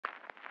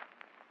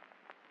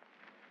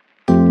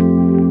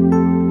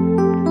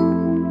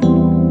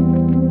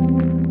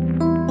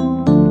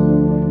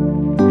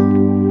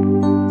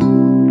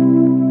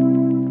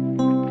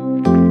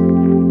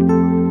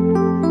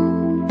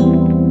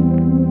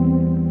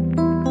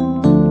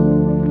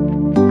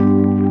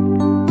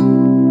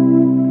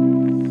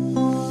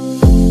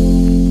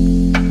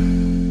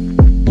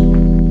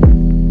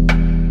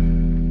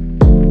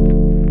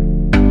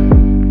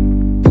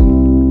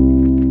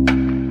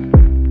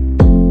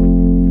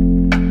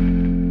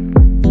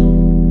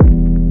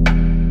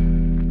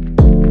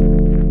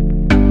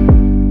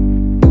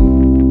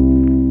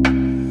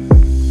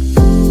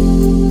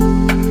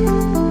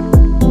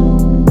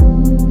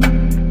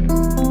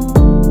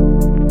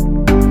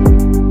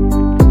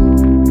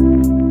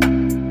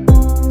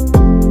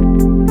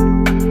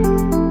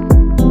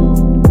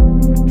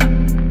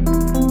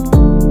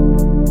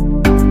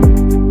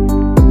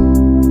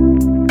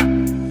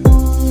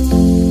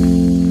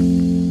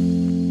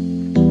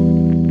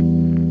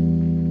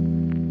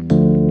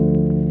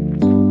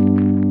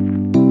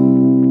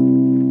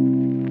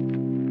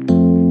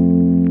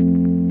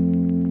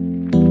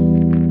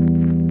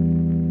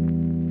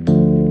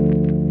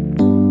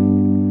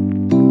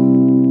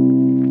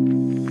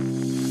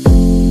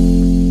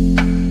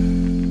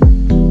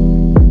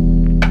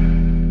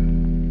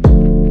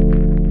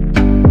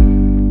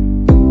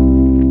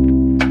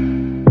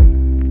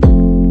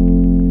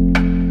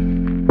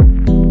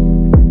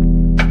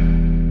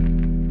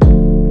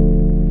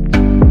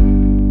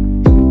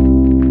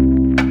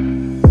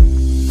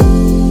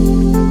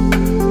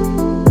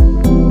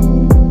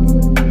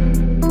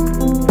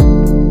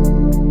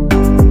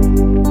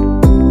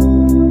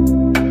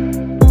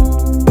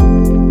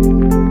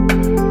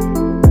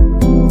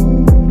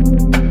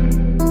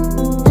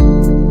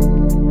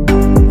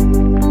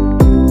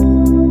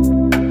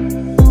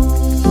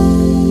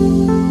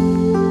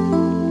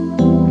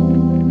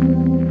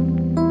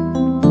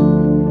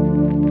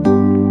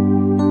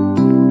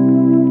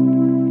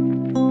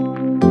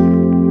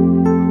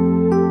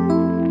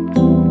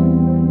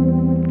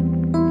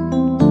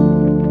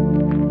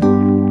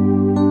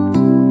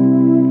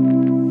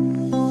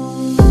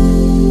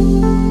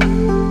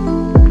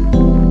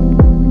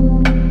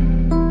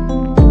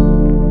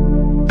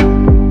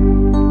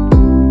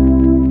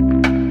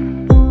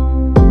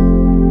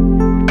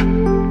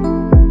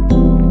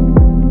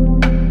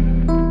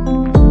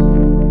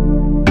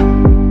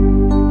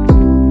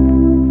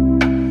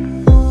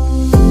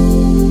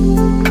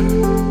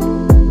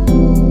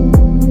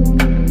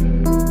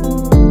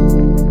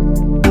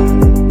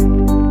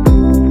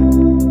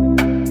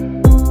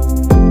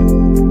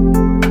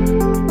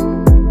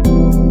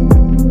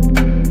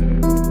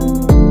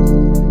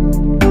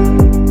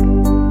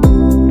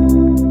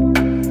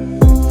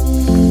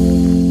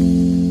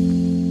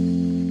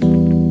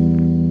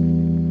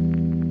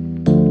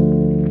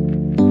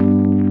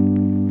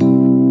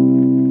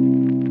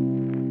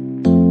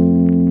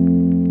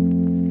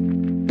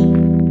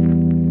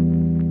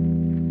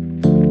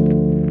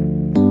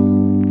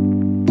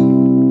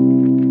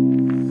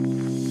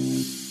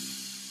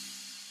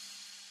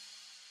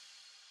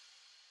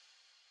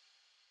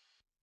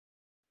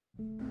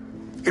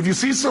If you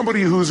see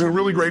somebody who's in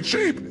really great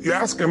shape, you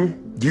ask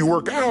them, do you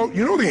work out?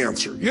 You know the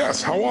answer.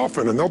 Yes. How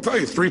often? And they'll tell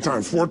you 3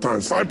 times, 4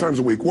 times, 5 times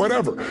a week,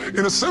 whatever.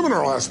 In a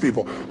seminar, I'll ask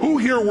people, who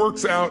here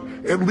works out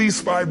at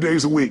least 5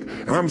 days a week?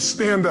 And I'm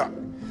stand up.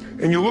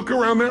 And you look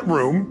around that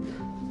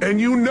room, and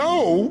you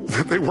know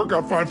that they work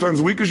out 5 times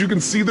a week because you can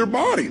see their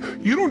body.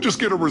 You don't just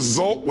get a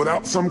result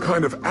without some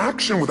kind of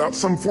action, without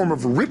some form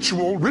of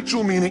ritual.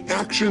 Ritual meaning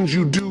actions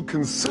you do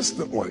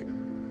consistently.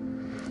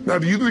 Now,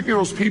 do you think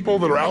those people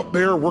that are out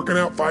there working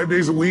out 5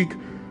 days a week,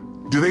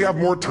 do they have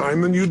more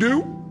time than you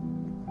do?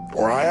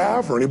 Or I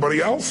have, or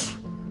anybody else?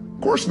 Of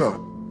course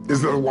not.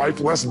 Is their life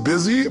less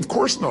busy? Of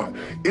course not.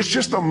 It's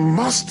just a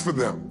must for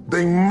them.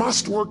 They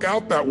must work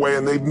out that way,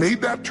 and they've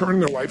made that turn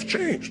and their life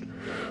changed.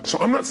 So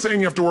I'm not saying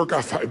you have to work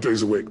out 5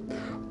 days a week.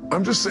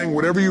 I'm just saying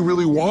whatever you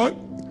really want,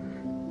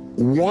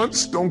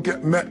 wants don't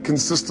get met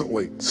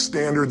consistently.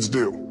 Standards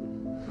do.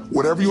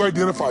 Whatever you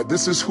identify,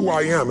 this is who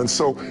I am. And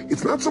so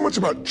it's not so much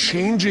about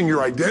changing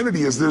your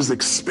identity as there's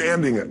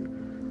expanding it.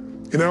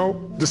 You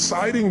know,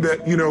 deciding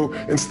that, you know,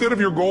 instead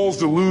of your goals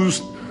to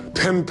lose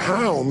 10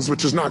 pounds,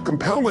 which is not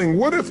compelling,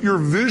 what if your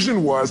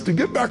vision was to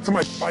get back to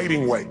my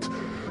fighting weight?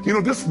 You know,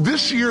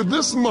 this year,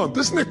 this month,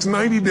 this next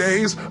 90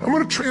 days, I'm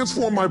going to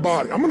transform my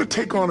body. I'm going to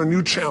take on a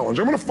new challenge.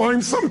 I'm going to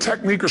find some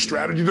technique or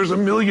strategy, there's a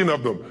million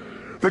of them,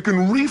 that can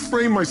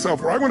reframe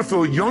myself where I want to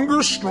feel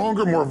younger,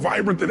 stronger, more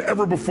vibrant than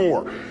ever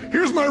before.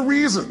 Here's my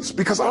reasons.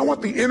 Because I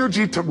want the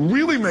energy to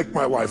really make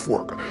my life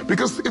work.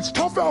 Because it's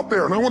tough out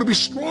there, and I want to be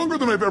stronger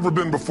than I've ever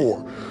been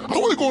before. I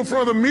want to go in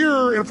front of the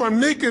mirror, and if I'm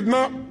naked,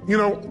 not, you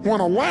know, want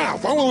to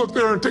laugh. I want to look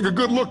there and take a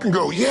good look and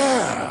go,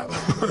 yeah,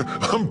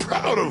 I'm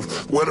proud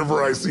of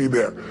whatever I see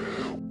there.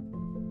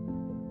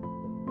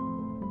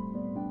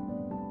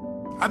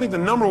 I think the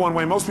number one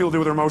way most people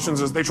deal with their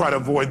emotions is they try to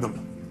avoid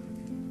them.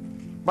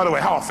 By the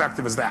way, how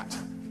effective is that?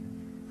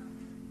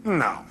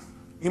 No.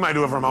 You might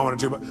do it for a moment or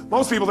two, but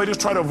most people, they just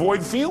try to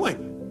avoid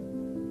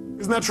feeling.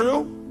 Isn't that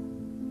true?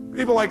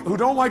 People who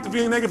don't like to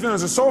feel negative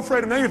feelings are so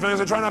afraid of negative feelings,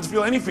 they try not to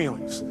feel any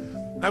feelings.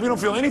 Now, if you don't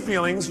feel any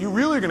feelings, you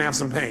really are going to have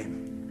some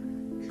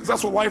pain. Because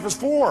that's what life is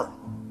for.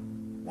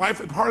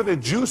 Life, part of the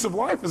juice of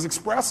life is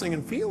expressing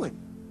and feeling.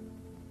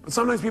 But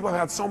sometimes people have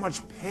had so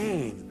much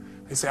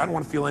pain, they say, I don't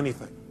want to feel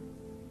anything.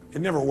 It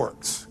never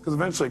works, because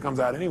eventually it comes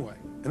out anyway.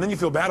 And then you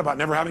feel bad about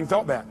never having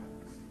felt bad.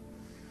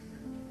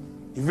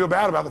 You feel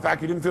bad about the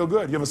fact you didn't feel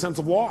good. You have a sense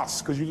of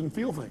loss because you didn't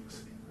feel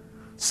things.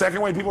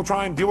 Second way people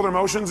try and deal with their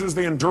emotions is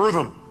they endure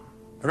them.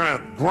 They're going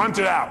to grunt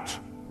it out.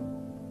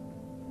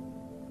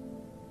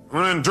 I'm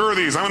going to endure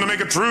these. I'm going to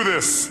make it through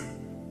this.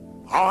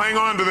 I'll hang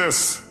on to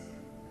this.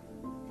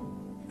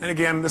 And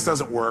again, this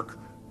doesn't work.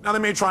 Now, they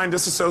may try and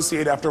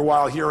disassociate after a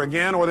while here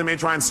again, or they may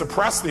try and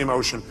suppress the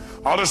emotion.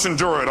 I'll just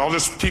endure it. I'll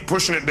just keep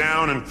pushing it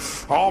down, and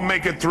I'll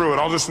make it through it.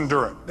 I'll just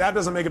endure it. That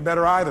doesn't make it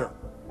better either.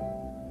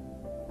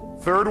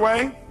 Third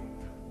way,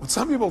 what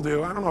some people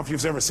do, I don't know if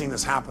you've ever seen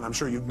this happen. I'm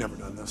sure you've never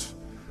done this.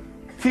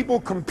 People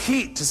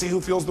compete to see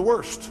who feels the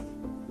worst.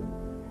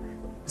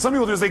 Some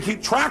people do is they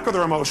keep track of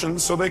their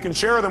emotions so they can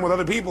share them with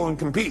other people and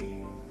compete.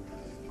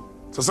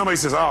 So somebody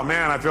says, oh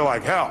man, I feel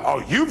like hell.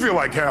 Oh, you feel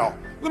like hell.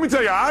 Let me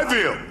tell you how I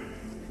feel.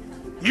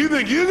 You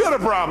think you got a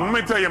problem.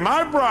 Let me tell you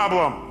my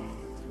problem.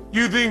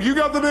 You think you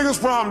got the biggest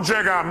problem.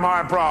 Check out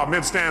my problem.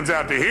 It stands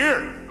out to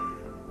here.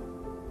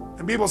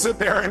 And people sit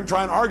there and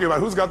try and argue about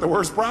who's got the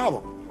worst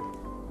problem.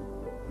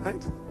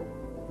 Right?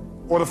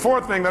 Or the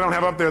fourth thing that I don't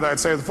have up there that I'd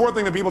say, the fourth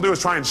thing that people do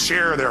is try and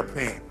share their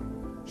pain.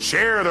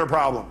 Share their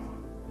problem.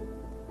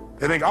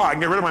 They think, oh, I can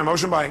get rid of my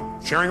emotion by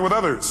sharing it with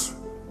others.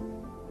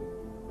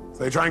 So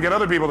they try and get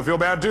other people to feel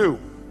bad too.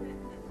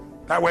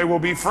 That way we'll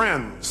be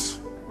friends.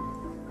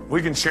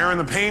 We can share in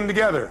the pain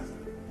together.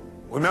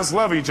 We must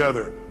love each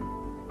other.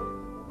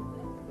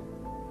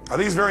 Are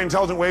these very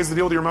intelligent ways to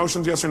deal with your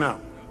emotions, yes or no?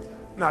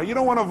 Now, you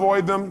don't want to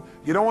avoid them.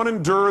 You don't want to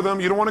endure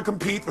them. You don't want to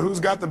compete for who's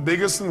got the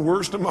biggest and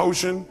worst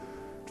emotion.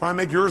 Try and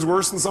make yours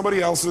worse than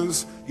somebody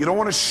else's. You don't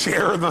want to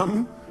share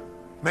them.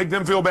 Make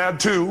them feel bad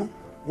too.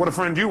 What a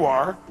friend you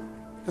are.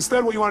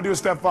 Instead, what you want to do is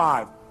step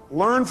 5.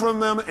 Learn from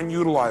them and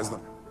utilize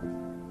them.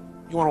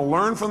 You want to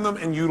learn from them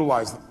and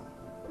utilize them.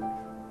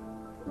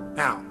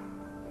 Now,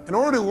 in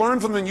order to learn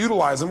from them and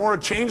utilize them, in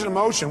order to change an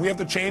emotion, we have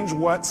to change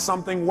what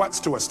something what's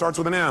to us. Starts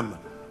with an M.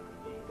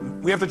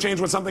 We have to change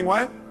what something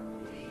what?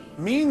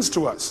 Means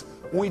to us.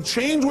 When we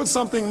change what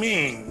something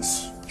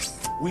means,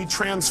 we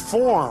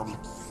transform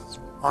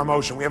our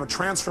emotion. We have a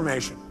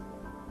transformation.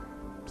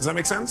 Does that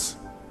make sense?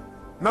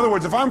 In other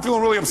words, if I'm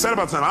feeling really upset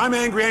about something, I'm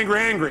angry, angry,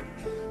 angry.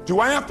 Do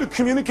I have to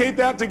communicate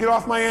that to get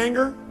off my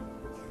anger?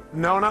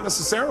 No, not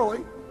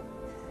necessarily.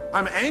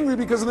 I'm angry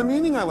because of the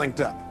meaning I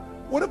linked up.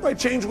 What if I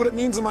change what it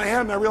means in my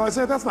head and I realize,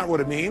 hey, that's not what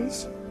it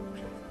means?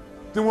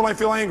 Then will I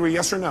feel angry,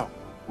 yes or no?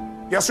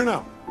 Yes or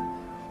no?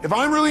 If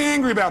I'm really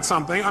angry about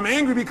something, I'm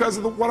angry because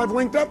of what I've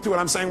linked up to it.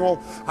 I'm saying,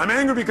 well, I'm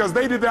angry because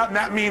they did that and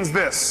that means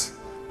this.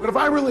 But if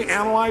I really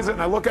analyze it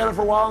and I look at it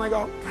for a while and I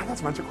go, God,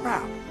 that's a bunch of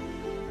crap.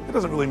 It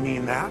doesn't really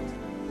mean that.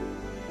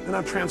 Then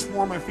I've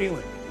transformed my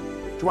feeling.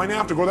 Do I now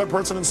have to go to that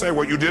person and say,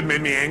 what you did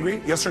made me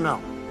angry? Yes or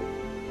no?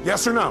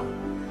 Yes or no?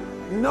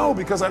 No,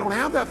 because I don't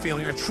have that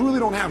feeling. I truly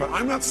don't have it.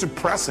 I'm not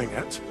suppressing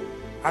it.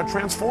 I've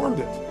transformed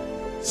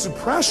it.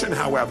 Suppression,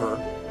 however,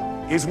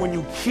 is when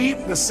you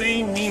keep the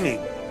same meaning.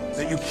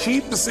 That you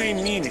keep the same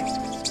meaning.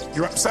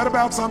 You're upset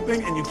about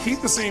something and you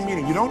keep the same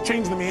meaning. You don't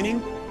change the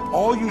meaning.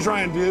 All you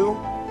try and do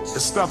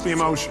is stuff the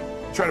emotion.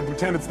 You try to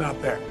pretend it's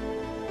not there.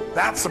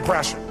 That's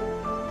suppression.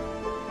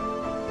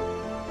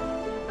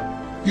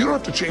 You don't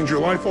have to change your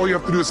life. All you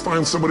have to do is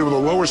find somebody with a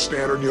lower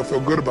standard and you'll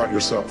feel good about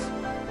yourself.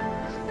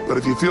 But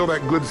if you feel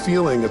that good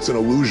feeling, it's an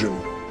illusion.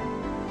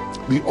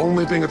 The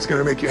only thing that's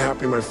going to make you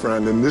happy, my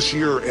friend, in this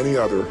year or any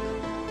other,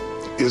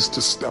 is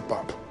to step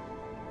up.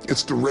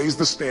 It's to raise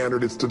the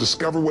standard. It's to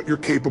discover what you're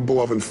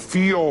capable of and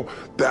feel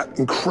that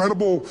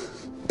incredible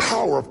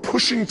power of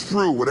pushing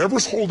through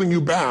whatever's holding you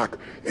back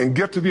and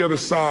get to the other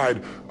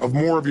side of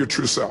more of your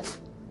true self.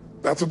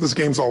 That's what this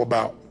game's all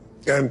about.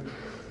 And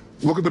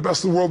look at the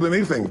best in the world in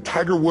anything.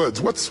 Tiger Woods,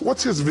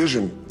 what's his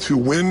vision? To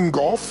win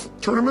golf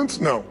tournaments?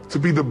 No, to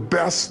be the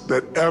best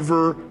that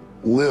ever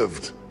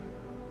lived.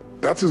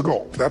 That's his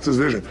goal. That's his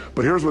vision.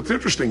 But here's what's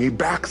interesting. He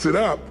backs it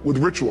up with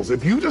rituals.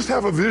 If you just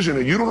have a vision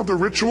and you don't have the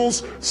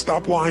rituals,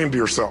 stop lying to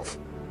yourself.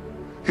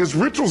 His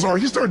rituals are,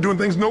 he started doing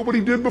things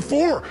nobody did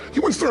before. He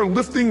went and started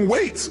lifting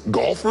weights.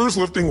 Golfers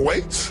lifting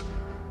weights?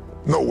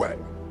 No way.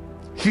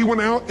 He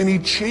went out and he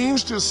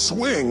changed his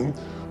swing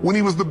when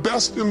he was the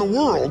best in the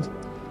world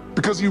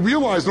because he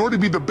realized in order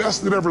to be the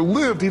best that ever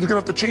lived, he's gonna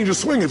have to change his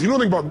swing. If you know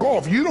anything about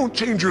golf, you don't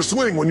change your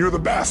swing when you're the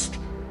best.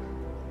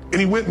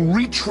 And he went and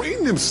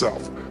retrained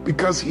himself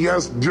because he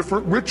has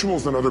different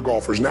rituals than other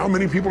golfers. Now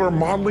many people are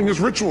modeling his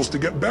rituals to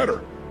get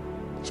better.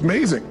 It's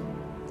amazing.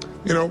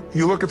 You know,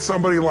 you look at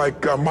somebody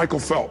like Michael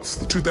Phelps,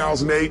 the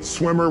 2008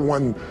 swimmer,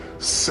 won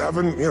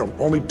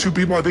only 2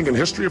 people, I think, in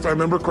history, if I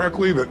remember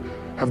correctly, that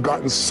have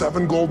gotten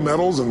 7 gold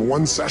medals in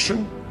one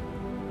session.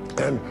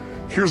 And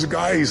here's a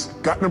guy, he's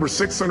got number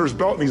 6 under his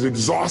belt, and he's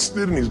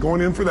exhausted, and he's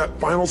going in for that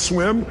final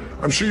swim.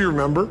 I'm sure you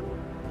remember.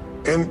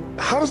 And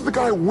how does the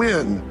guy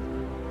win?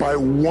 By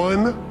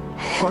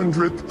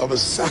 1/100th of a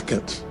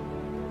second.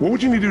 What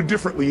would you need to do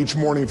differently each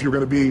morning if you're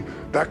going to be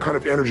that kind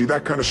of energy,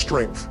 that kind of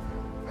strength?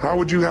 How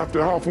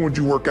often would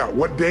you work out?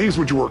 What days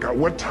would you work out?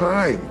 What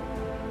time?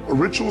 A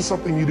ritual is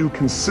something you do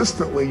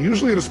consistently,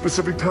 usually at a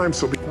specific time,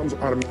 so it becomes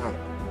automatic.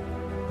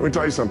 Let me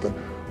tell you something.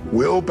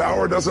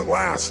 Willpower doesn't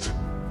last,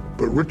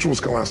 but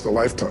rituals can last a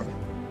lifetime.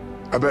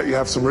 I bet you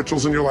have some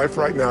rituals in your life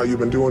right now you've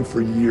been doing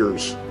for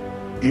years,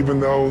 even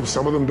though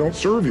some of them don't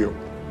serve you.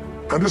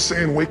 I'm just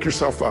saying, wake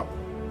yourself up.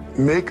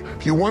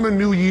 If you want a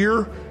new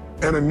year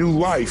and a new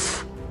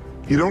life,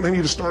 you don't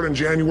need to start on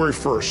January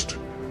 1st.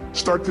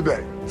 Start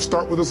today.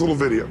 Start with this little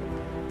video.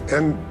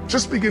 And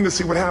just begin to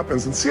see what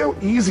happens and see how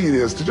easy it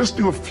is to just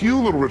do a few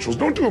little rituals.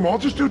 Don't do them all,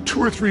 just do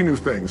 2 or 3 new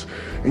things.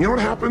 And you know what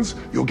happens?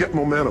 You'll get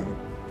momentum.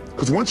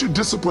 Because once you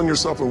discipline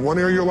yourself in one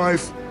area of your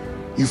life,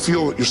 you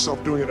feel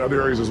yourself doing it in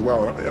other areas as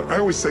well. I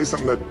always say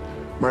something that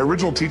my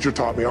original teacher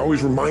taught me. I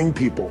always remind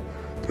people,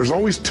 there's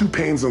always 2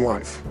 pains in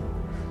life.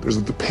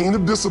 There's the pain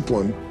of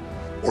discipline,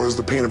 or there's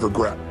the pain of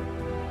regret.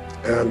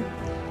 And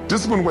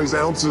discipline weighs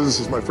ounces,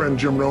 as my friend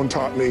Jim Rohn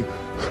taught me.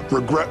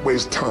 Regret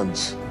weighs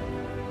tons.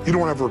 You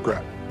don't want to have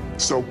regret.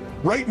 So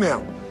right now,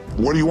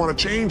 what do you want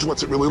to change?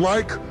 What's it really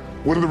like?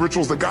 What are the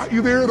rituals that got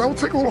you there? That'll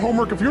take a little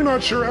homework. If you're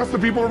not sure, ask the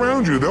people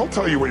around you. They'll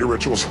tell you what your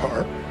rituals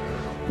are.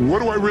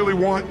 What do I really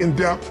want in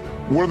depth?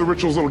 What are the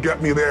rituals that'll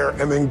get me there?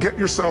 And then get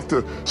yourself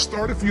to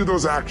start a few of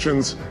those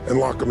actions and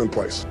lock them in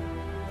place.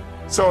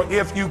 So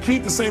if you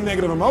keep the same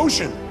negative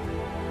emotion,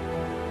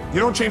 you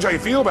don't change how you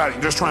feel about it,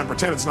 you just try and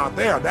pretend it's not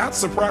there. That's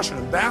suppression,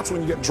 and that's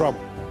when you get in trouble.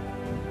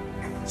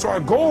 So our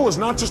goal is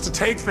not just to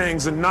take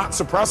things and not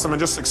suppress them and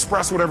just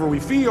express whatever we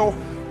feel,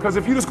 because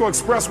if you just go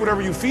express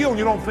whatever you feel and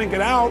you don't think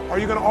it out, are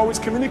you going to always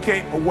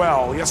communicate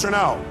well, yes or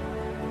no?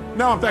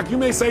 No, in fact, you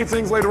may say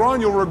things later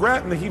on you'll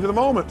regret in the heat of the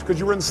moment because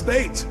you were in the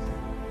state.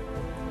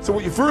 So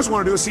what you first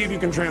want to do is see if you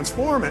can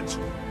transform it,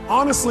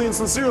 honestly and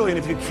sincerely, and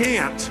if you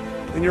can't,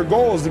 then your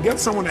goal is to get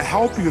someone to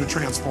help you to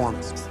transform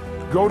it.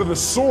 Go to the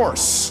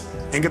source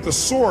and get the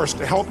source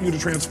to help you to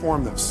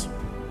transform this.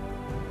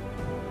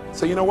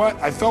 So you know what?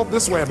 I felt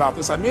this way about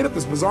this. I made up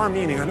this bizarre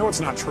meaning. I know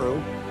it's not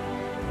true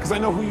because I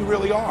know who you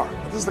really are.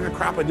 But this is like a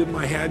crap I did in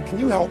my head. Can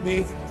you help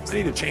me? I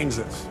need to change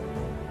this.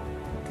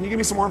 Can you give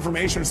me some more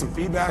information or some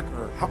feedback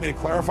or help me to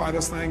clarify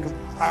this thing? Because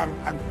I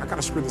kind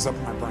of screwed this up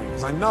in my brain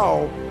because I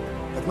know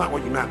that's not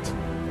what you meant.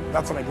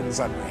 That's what I did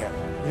inside my head.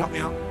 Can you help me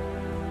out?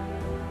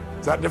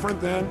 Is that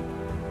different than?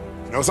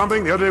 You know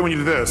something? The other day when you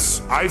did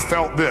this, I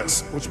felt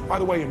this, which, by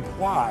the way,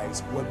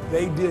 implies what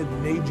they did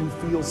made you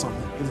feel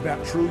something. Is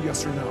that true,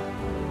 yes or no?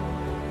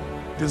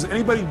 Does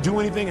anybody do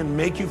anything and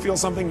make you feel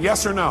something,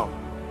 yes or no?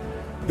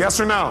 Yes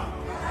or no?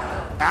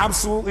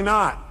 Absolutely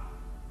not.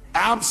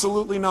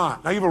 Absolutely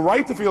not. Now, you have a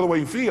right to feel the way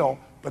you feel,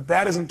 but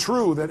that isn't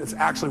true that it's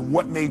actually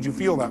what made you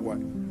feel that way.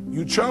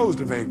 You chose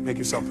to make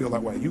yourself feel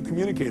that way. You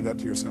communicated that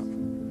to yourself.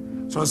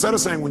 So instead of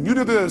saying, when you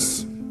did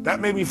this,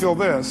 that made me feel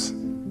this,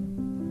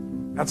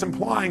 that's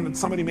implying that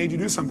somebody made you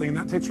do something, and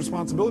that takes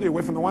responsibility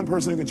away from the one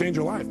person who can change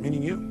your life,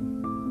 meaning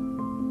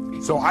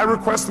you. So I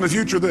request in the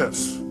future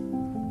this.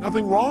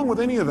 Nothing wrong with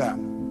any of that.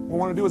 What we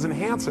want to do is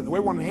enhance it. The way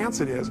we want to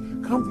enhance it is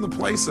come from the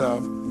place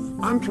of,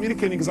 I'm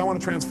communicating because I want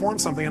to transform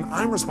something and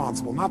I'm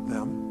responsible, not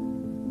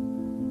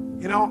them.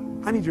 You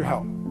know, I need your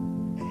help.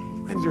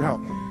 I need your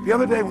help. The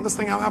other day when this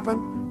thing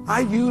happened,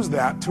 I used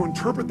that to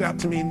interpret that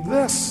to mean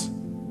this.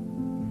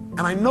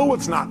 And I know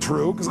it's not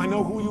true because I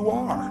know who you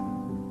are.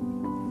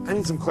 I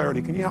need some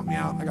clarity. Can you help me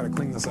out? I got to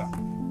clean this up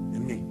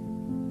in me.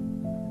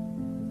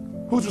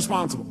 Who's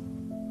responsible?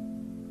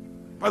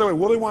 By the way,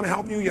 will they want to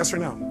help you? Yes or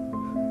no?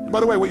 And by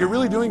the way, what you're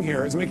really doing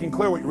here is making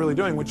clear what you're really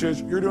doing, which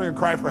is you're doing a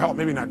cry for help.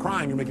 Maybe not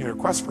crying, you're making a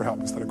request for help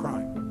instead of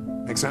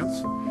crying. Make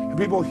sense? And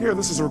people hear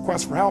this is a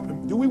request for help.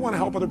 And do we want to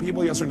help other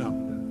people? Yes or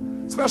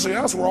no? Especially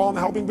us, we're all in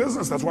the helping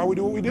business. That's why we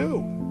do what we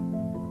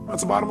do.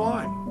 That's the bottom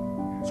line.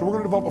 So we're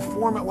going to develop a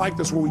format like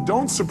this where we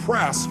don't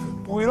suppress,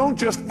 but we don't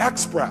just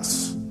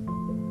express.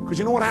 Because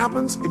you know what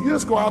happens? If you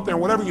just go out there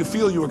and whatever you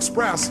feel you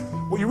express,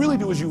 what you really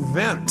do is you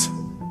vent.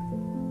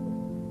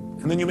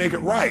 And then you make it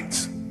right.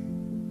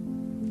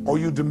 Or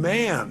you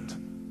demand.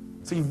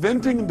 See,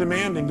 venting and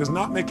demanding does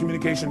not make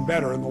communication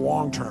better in the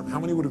long term. How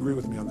many would agree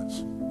with me on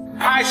this?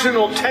 Passion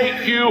will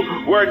take you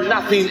where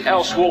nothing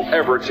else will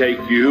ever take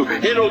you.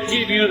 It'll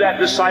give you that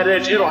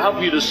decided edge. It'll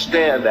help you to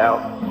stand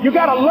out. You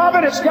gotta love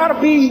it. It's gotta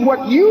be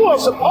what you are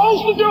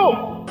supposed to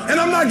do. And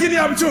I'm not getting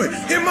the opportunity.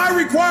 It might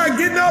require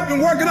getting up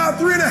and working out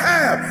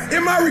 3.5.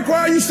 It might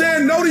require you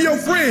saying no to your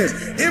friends.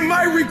 It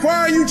might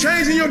require you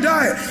changing your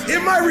diet.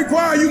 It might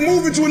require you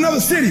moving to another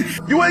city.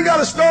 You ain't got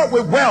to start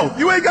with wealth.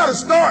 You ain't got to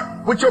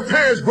start with your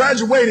parents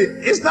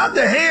graduated. It's not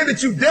the hand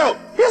that you dealt.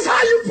 It's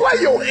how you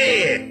play your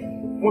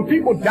hand. When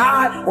people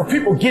die or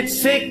people get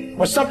sick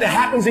or something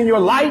happens in your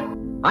life.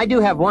 I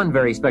do have one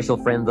very special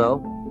friend,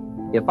 though.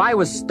 If I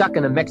was stuck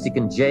in a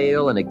Mexican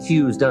jail and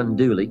accused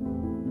unduly,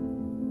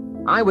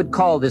 I would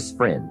call this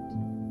friend.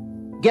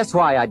 Guess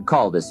why I'd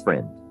call this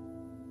friend?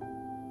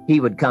 He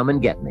would come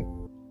and get me.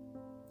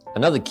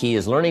 Another key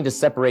is learning to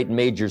separate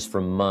majors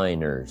from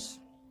minors.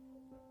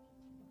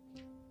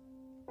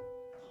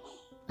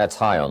 That's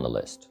high on the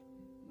list.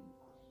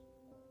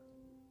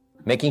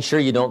 Making sure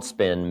you don't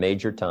spend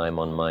major time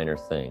on minor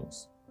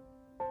things.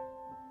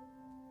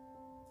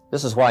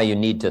 This is why you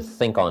need to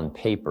think on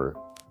paper.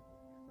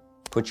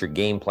 Put your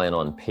game plan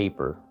on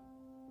paper